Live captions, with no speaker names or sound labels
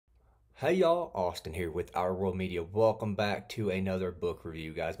Hey y'all, Austin here with Our World Media. Welcome back to another book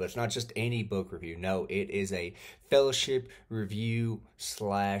review, guys. But it's not just any book review. No, it is a fellowship review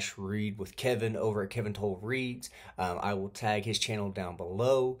slash read with Kevin over at Kevin Toll Reads. I will tag his channel down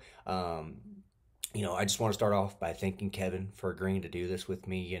below. I just want to start off by thanking Kevin for agreeing to do this with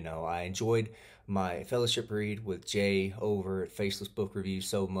me. I enjoyed my fellowship read with Jay over at Faceless Book Review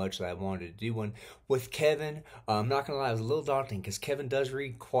so much that I wanted to do one with Kevin. I'm not going to lie, it was a little daunting because Kevin does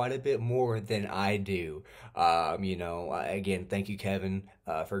read quite a bit more than I do. Again, thank you, Kevin,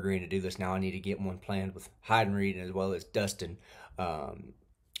 for agreeing to do this. Now I need to get one planned with Hyde Reed as well as Dustin.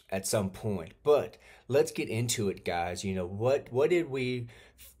 At some point. But let's get into it, guys. What did we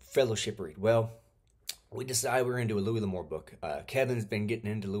fellowship read? Well, we decided we were going to do a Louis L'Amour book. Kevin's been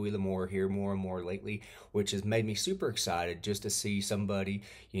getting into Louis L'Amour here more and more lately, which has made me super excited just to see somebody,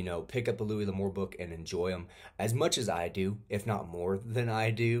 pick up a Louis L'Amour book and enjoy them as much as I do, if not more than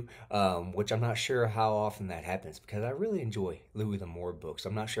I do, which I'm not sure how often that happens because I really enjoy Louis L'Amour books.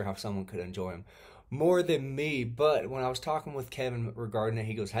 I'm not sure how someone could enjoy them more than me. But when I was talking with Kevin regarding it,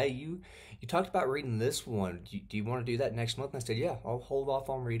 he goes, "Hey, you talked about reading this one. Do you want to do that next month?" And I said, "Yeah, I'll hold off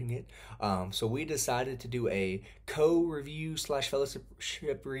on reading it." So we decided to do a co-review slash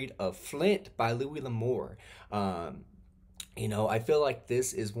fellowship read of Flint by Louis L'Amour. I feel like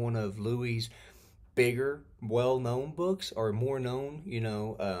this is one of Louis's bigger, well-known books, or more known.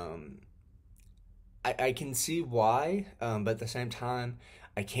 I can see why, but at the same time,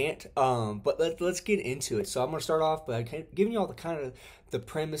 I can't. But let's get into it. So I'm gonna start off by giving you all the kind of the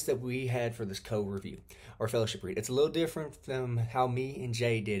premise that we had for this co-review or fellowship read. It's a little different from how me and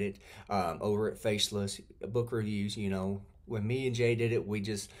Jay did it over at Faceless Book Reviews. When me and Jay did it, we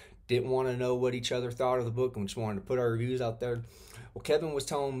just didn't want to know what each other thought of the book and we just wanted to put our reviews out there. Well, Kevin was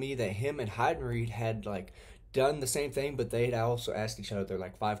telling me that him and Hyde Reed had done the same thing, but they had also asked each other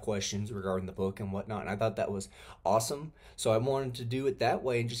 5 questions regarding the book and whatnot, and I thought that was awesome. So I wanted to do it that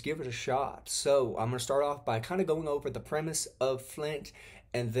way and just give it a shot. So I'm going to start off by kind of going over the premise of Flint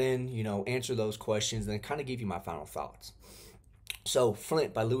and then, answer those questions and then kind of give you my final thoughts. So,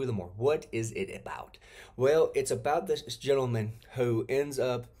 Flint by Louis L'Amour, what is it about? Well, it's about this gentleman who ends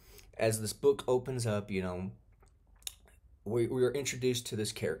up, as this book opens up, we are introduced to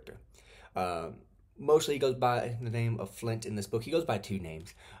this character. Mostly he goes by the name of Flint in this book. He goes by 2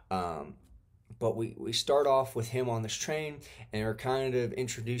 names. But we start off with him on this train and we're kind of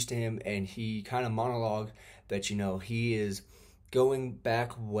introduced to him and he kind of monologued that, he is going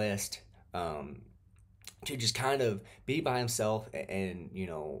back west to just kind of be by himself and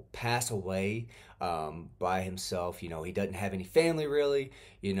pass away by himself. He doesn't have any family really.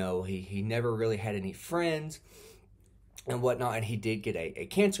 He never really had any friends and whatnot, and he did get a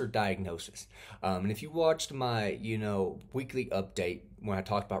cancer diagnosis. And if you watched my, weekly update when I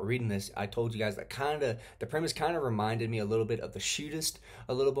talked about reading this, I told you guys that the premise kind of reminded me a little bit of The Shootist,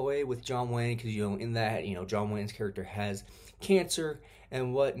 a little bit with John Wayne, because, in that, John Wayne's character has cancer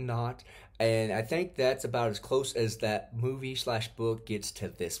and whatnot. And I think that's about as close as that movie slash book gets to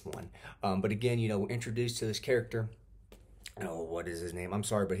this one. But again, we're introduced to this character. Oh, what is his name? I'm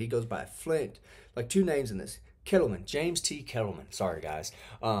sorry, but he goes by Flint. 2 names in this. Kettleman, James T. Kettleman. Sorry, guys.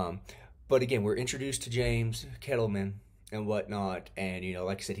 But again, we're introduced to James Kettleman and whatnot. And,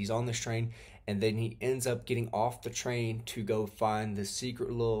 like I said, he's on this train. And then he ends up getting off the train to go find this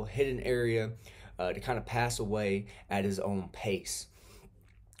secret little hidden area to kind of pass away at his own pace.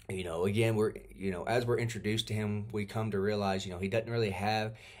 Again, as we're introduced to him, we come to realize, he doesn't really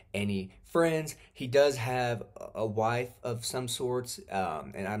have any friends. He does have a wife of some sorts,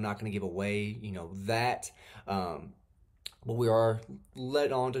 and I'm not going to give away, that. But we are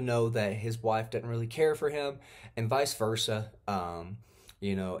led on to know that his wife doesn't really care for him, and vice versa. And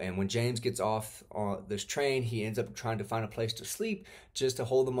when James gets off on this train, he ends up trying to find a place to sleep just to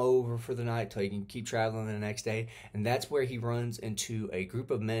hold them over for the night till he can keep traveling the next day. And that's where he runs into a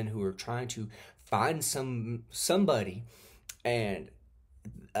group of men who are trying to find somebody, and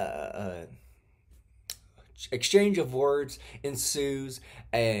exchange of words ensues,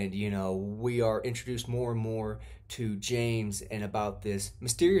 and we are introduced more and more to James and about this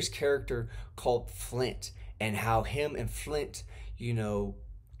mysterious character called Flint and how him and Flint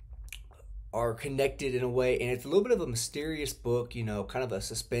are connected in a way. And it's a little bit of a mysterious book, kind of a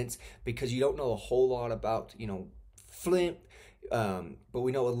suspense, because you don't know a whole lot about, Flint, but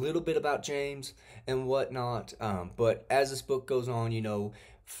we know a little bit about James and whatnot. But as this book goes on,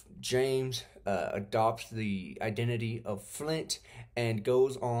 James adopts the identity of Flint and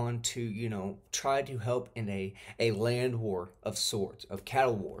goes on to, try to help in a land war of sorts, of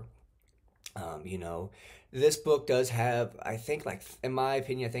cattle war. You know, this book does have, I think, like, in my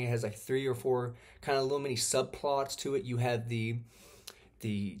opinion, I think it has like three or four kind of little mini subplots to it. You have the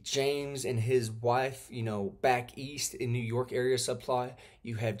James and his wife, you know, back east in New York area subplot.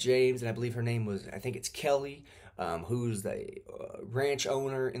 You have James, and I believe her name was, I think it's Kelly, who's the ranch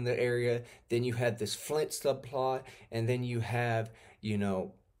owner in the area. Then you have this Flint subplot, and then you have, you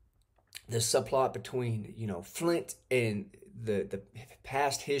know, the subplot between, you know, Flint and the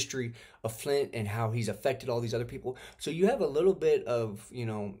past history of Flint and how he's affected all these other people. So you have a little bit of, you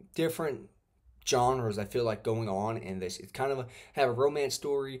know, different genres I feel like going on in this. It's kind of have a romance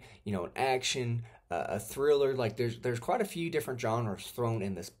story, you know, an action, a thriller. Like there's quite a few different genres thrown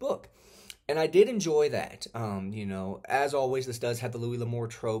in this book, and I did enjoy that. You know, as always, this does have the Louis L'Amour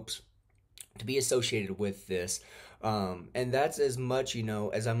tropes to be associated with this, and that's as much, you know,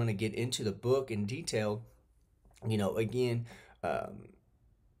 as I'm going to get into the book in detail. You know, again, um,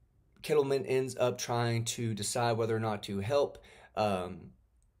 Kettleman ends up trying to decide whether or not to help.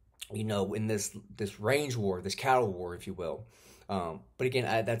 You know, in this range war, this cattle war, if you will. But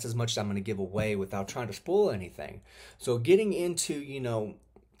again, that's as much as I'm going to give away without trying to spoil anything. So getting into, you know,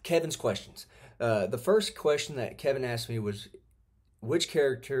 Kevin's questions. The first question that Kevin asked me was, which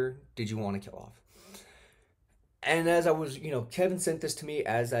character did you want to kill off? And as I was, you know, Kevin sent this to me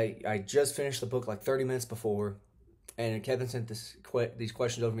as I just finished the book like 30 minutes before, and Kevin sent these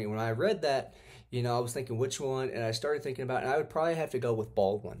questions over to me. When I read that, you know, I was thinking which one, and I started thinking about, and I would probably have to go with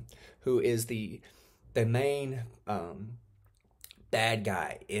Baldwin, who is the main bad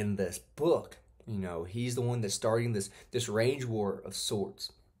guy in this book. You know, he's the one that's starting this range war of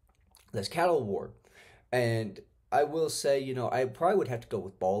sorts, this cattle war, and I will say, you know, I probably would have to go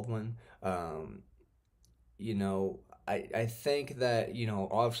with Baldwin. You know, I think that, you know,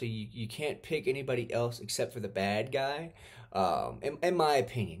 obviously you can't pick anybody else except for the bad guy. In my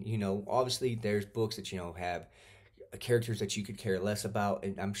opinion, you know, obviously there's books that, you know, have characters that you could care less about,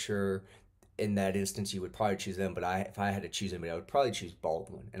 and I'm sure in that instance you would probably choose them. But if I had to choose anybody, I would probably choose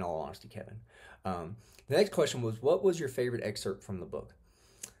Baldwin. In all honesty, Kevin. The next question was, what was your favorite excerpt from the book?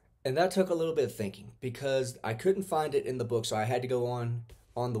 And that took a little bit of thinking because I couldn't find it in the book, so I had to go on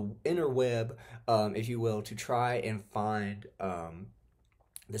the interweb, if you will, to try and find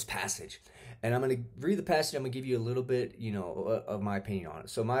this passage. And I'm going to read the passage. I'm going to give you a little bit, you know, of my opinion on it.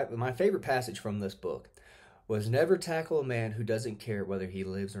 So my favorite passage from this book was, never tackle a man who doesn't care whether he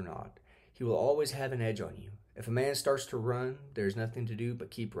lives or not. He will always have an edge on you. If a man starts to run, there's nothing to do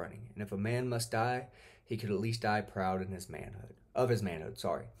but keep running. And if a man must die, he could at least die proud in his manhood. Of his manhood,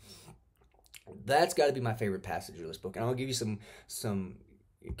 sorry. That's got to be my favorite passage of this book. And I'll give you some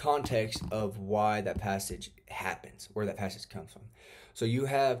context of why that passage happens, where that passage comes from. So you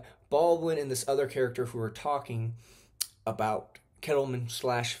have Baldwin and this other character who are talking about Kettleman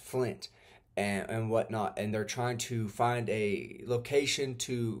 / Flint and whatnot, and they're trying to find a location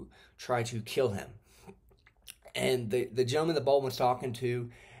to try to kill him. And the gentleman that Baldwin's talking to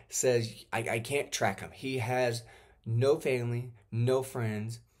says, I can't track him. He has no family, no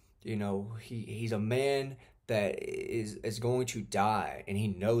friends. You know, he's a man that is going to die, and he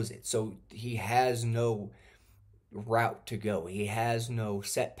knows it. So he has no route to go. He has no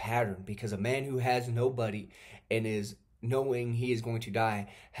set pattern, because a man who has nobody and is knowing he is going to die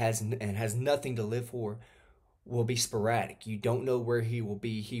has nothing to live for will be sporadic. You don't know where he will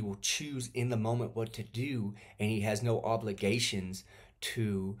be. He will choose in the moment what to do, and he has no obligations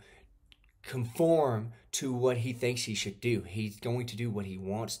to conform to what he thinks he should do. He's going to do what he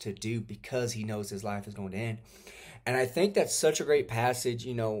wants to do because he knows his life is going to end. And I think that's such a great passage,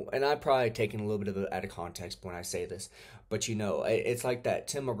 you know, and I'm probably taking a little bit of it out of context when I say this, but, you know, it's like that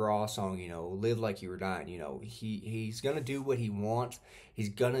Tim McGraw song, you know, live like you were dying. You know, he's going to do what he wants. He's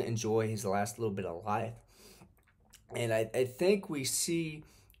going to enjoy his last little bit of life. And I think we see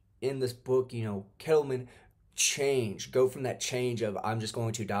in this book, you know, Kettleman go from that change of I'm just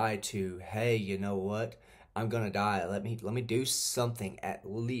going to die to, hey, you know what, I'm gonna die, let me do something at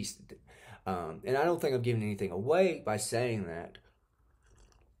least. And I don't think I'm giving anything away by saying that.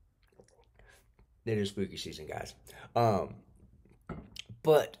 It is spooky season, guys.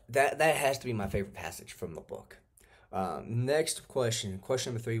 But that has to be my favorite passage from the book. Next question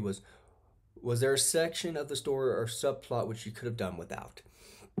number 3 was there a section of the story or subplot which you could have done without?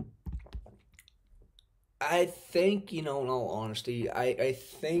 I think, you know, in all honesty, I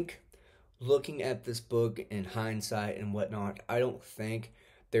think looking at this book in hindsight and whatnot, I don't think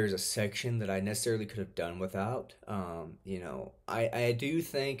there's a section that I necessarily could have done without. You know, I do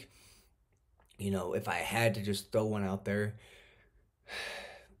think, you know, if I had to just throw one out there,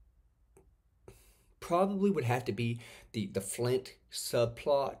 probably would have to be the Flint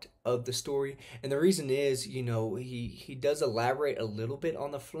subplot of the story. And the reason is, he does elaborate a little bit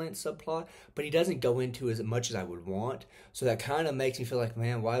on the Flint subplot, but he doesn't go into as much as I would want. So that kind of makes me feel like,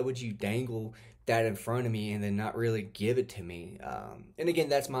 man, why would you dangle that in front of me and then not really give it to me? And again,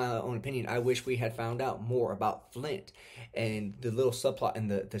 that's my own opinion. I wish we had found out more about Flint and the little subplot and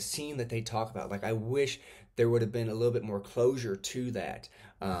the scene that they talk about. Like, I wish there would have been a little bit more closure to that.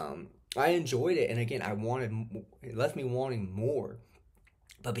 I enjoyed it, and again, it left me wanting more.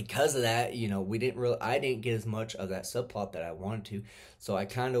 But because of that, I didn't get as much of that subplot that I wanted to. So I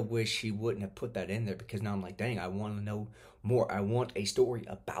kind of wish he wouldn't have put that in there, because now I'm like, dang, I want to know more. I want a story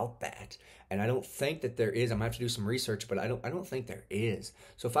about that. And I don't think that there is. I'm gonna have to do some research, but I don't think there is.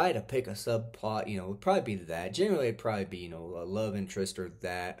 So if I had to pick a subplot, it would probably be that. Generally it'd probably be, a love interest or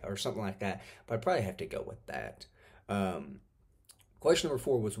that or something like that. But I'd probably have to go with that. Question number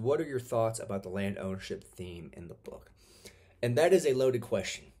 4 was, what are your thoughts about the land ownership theme in the book? And that is a loaded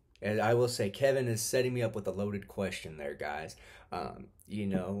question. And I will say, Kevin is setting me up with a loaded question there, guys.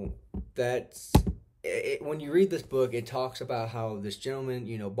 That's when you read this book, it talks about how this gentleman,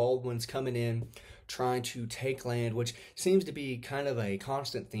 Baldwin's coming in, trying to take land, which seems to be kind of a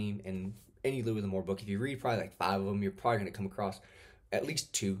constant theme in any Louis L'Amour book. If you read probably like 5 of them, you're probably going to come across at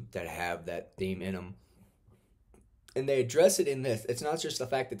least 2 that have that theme in them. And they address it in this. It's not just the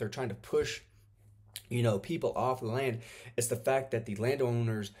fact that they're trying to push, people off the land. It's the fact that the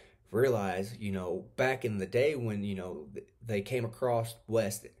landowners realize, back in the day when, they came across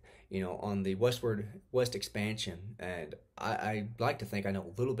west, on the west expansion. And I like to think I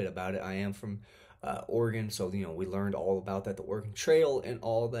know a little bit about it. I am from Oregon, so, we learned all about that, the Oregon Trail and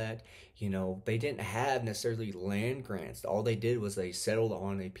all that. They didn't have necessarily land grants. All they did was they settled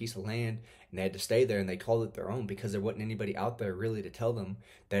on a piece of land, and they had to stay there, and they called it their own, because there wasn't anybody out there really to tell them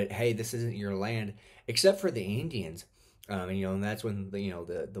that, hey, this isn't your land, except for the Indians. And that's when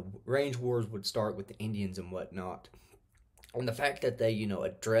the range wars would start with the Indians and whatnot. And the fact that they,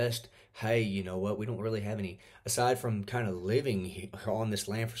 addressed, hey, you know what, we don't really have any, aside from kind of living on this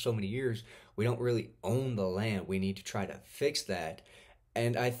land for so many years, we don't really own the land. We need to try to fix that.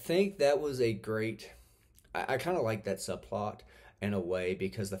 And I think that was a great, I kind of like that subplot in a way,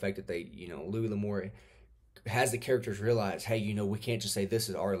 because the fact that they, Louis L'Amour has the characters realize, hey, we can't just say this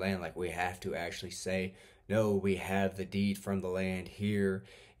is our land. Like, we have to actually say, no, we have the deed from the land here.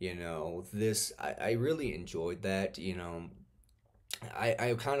 I really enjoyed that.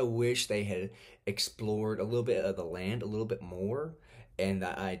 I kind of wish they had explored a little bit of the land a little bit more and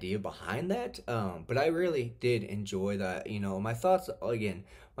the idea behind that. But I really did enjoy that. My thoughts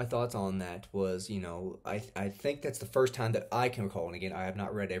on that was, I think that's the first time that I can recall. And again, I have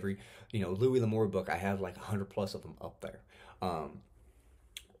not read every, Louis L'Amour book. I have like 100 plus of them up there.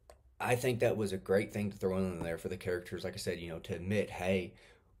 I think that was a great thing to throw in there for the characters. Like I said, to admit, hey,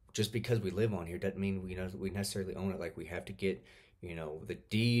 just because we live on here doesn't mean we necessarily own it. Like, we have to get, the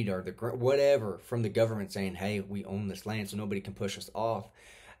deed or the whatever from the government saying, hey, we own this land, so nobody can push us off.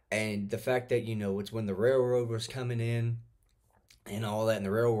 And the fact that, it's when the railroad was coming in and all that, and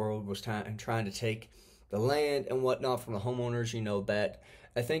the railroad was trying to take the land and whatnot from the homeowners, that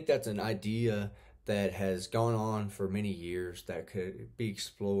I think that's an idea that has gone on for many years that could be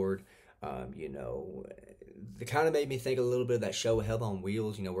explored. It kind of made me think a little bit of that show Hell on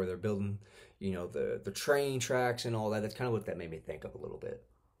Wheels, where they're building, the train tracks and all that. That's kind of what that made me think of a little bit.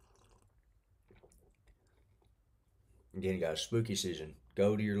 Again, you got a spooky season.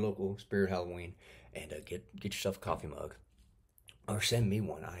 Go to your local Spirit Halloween and get yourself a coffee mug. Or send me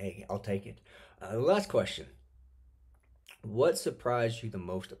one. I'll take it. Last question. What surprised you the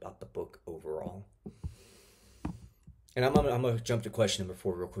most about the book overall? And I'm going to jump to question number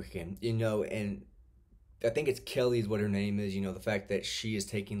 4 real quick again. And I think it's Kelly is what her name is. The fact that she is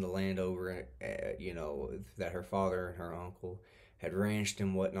taking the land over, that her father and her uncle had ranched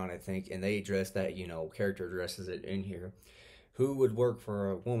and whatnot, I think. And they address that, character addresses it in here. Who would work for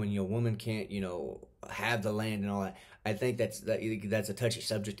a woman? Woman can't, have the land and all that. I think that's a touchy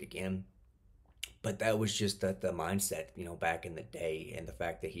subject again. But that was just the mindset, back in the day, and the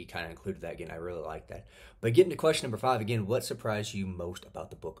fact that he kind of included that again. I really like that. But getting to question number 5 again, what surprised you most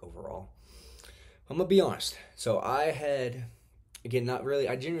about the book overall? I'm gonna be honest. So I had, again,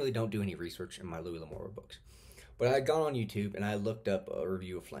 I generally don't do any research in my Louis L'Amour books, but I had gone on YouTube and I looked up a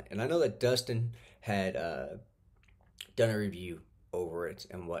review of Flint, and I know that Dustin had done a review over it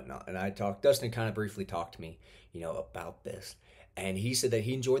and whatnot, and Dustin kind of briefly talked to me, about this, and he said that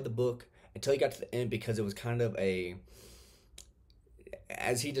he enjoyed the book until he got to the end, because it was kind of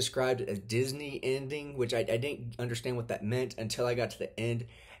as he described it, a Disney ending, which I didn't understand what that meant until I got to the end.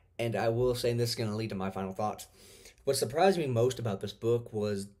 And I will say, and this is going to lead to my final thoughts. What surprised me most about this book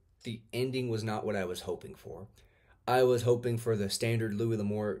was the ending was not what I was hoping for. I was hoping for the standard Louis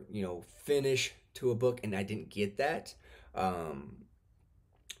L'Amour, finish to a book, and I didn't get that. Um,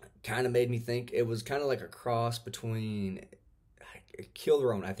 Kind of made me think it was kind of like a cross between Kill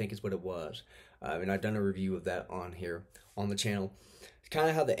Their Own, I think is what it was. And I've done a review of that on here on the channel. It's kind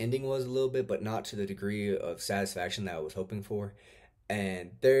of how the ending was a little bit, but not to the degree of satisfaction that I was hoping for.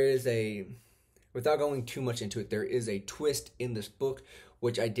 And there is without going too much into it, there is a twist in this book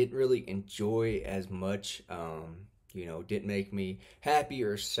which I didn't really enjoy as much. Didn't make me happy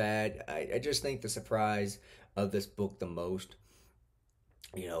or sad. I just think the surprise of this book the most,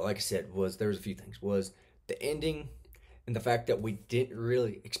 like I said, was there was a few things. Was the ending and the fact that we didn't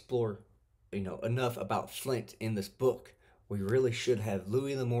really explore, enough about Flint in this book. We really should have.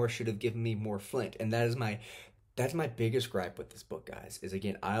 Louis L'Amour should have given me more Flint, and that's my biggest gripe with this book, guys. Is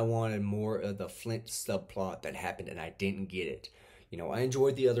again, I wanted more of the Flint subplot that happened, and I didn't get it. I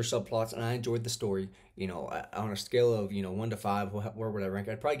enjoyed the other subplots, and I enjoyed the story. On a scale of 1 to 5, where would I rank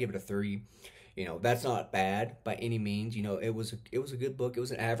it? I'd probably give it a 3. That's not bad by any means. It was a good book. It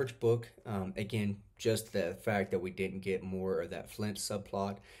was an average book. Again, just the fact that we didn't get more of that Flint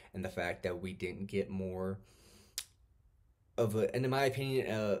subplot, and the fact that we didn't get more of and in my opinion,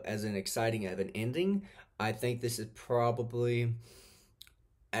 as an exciting of an ending. I think this is probably,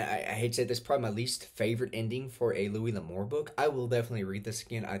 I hate to say this, probably my least favorite ending for a Louis L'Amour book. I will definitely read this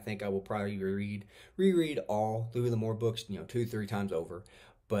again. I think I will probably reread all Louis L'Amour books, 2, 3 times over.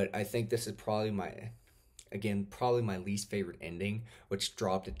 But I think this is probably probably my least favorite ending, which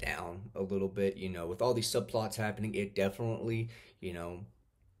dropped it down a little bit. With all these subplots happening, it definitely,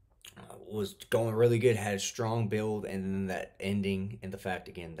 was going really good, had a strong build, and then that ending and the fact,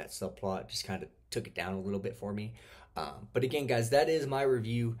 again, that subplot just kind of took it down a little bit for me. But again, guys, that is my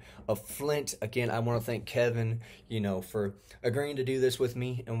review of Flint. Again, I want to thank Kevin, for agreeing to do this with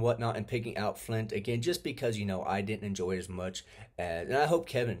me and whatnot, and picking out Flint again, just because, I didn't enjoy it as much and I hope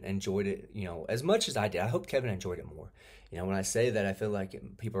Kevin enjoyed it, as much as I did. I hope Kevin enjoyed it more. When I say that, I feel like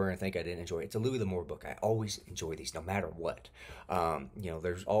people are going to think I didn't enjoy it. It's a Louis L'Amour book. I always enjoy these, no matter what.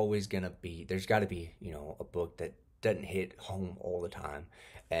 There's always there's got to be, a book that doesn't hit home all the time.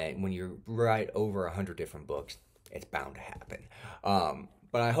 And when you write over 100 different books, it's bound to happen.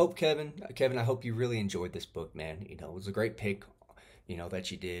 But I hope, Kevin, I hope you really enjoyed this book, man. It was a great pick,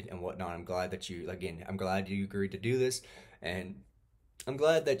 that you did and whatnot. I'm glad that I'm glad you agreed to do this. And I'm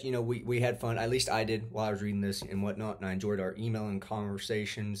glad that, we had fun. At least I did while I was reading this and whatnot. And I enjoyed our email and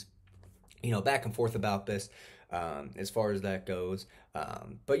conversations, back and forth about this, as far as that goes.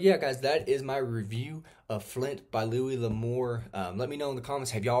 But yeah, guys, that is my review of Flint by Louis L'Amour. Let me know in the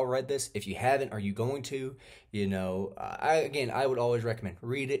comments, have y'all read this? If you haven't, are you going to? I would always recommend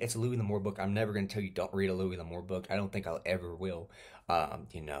read it. It's a Louis L'Amour book. I'm never going to tell you don't read a Louis L'Amour book. I don't think I'll ever will.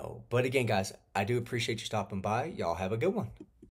 But again, guys, I do appreciate you stopping by. Y'all have a good one.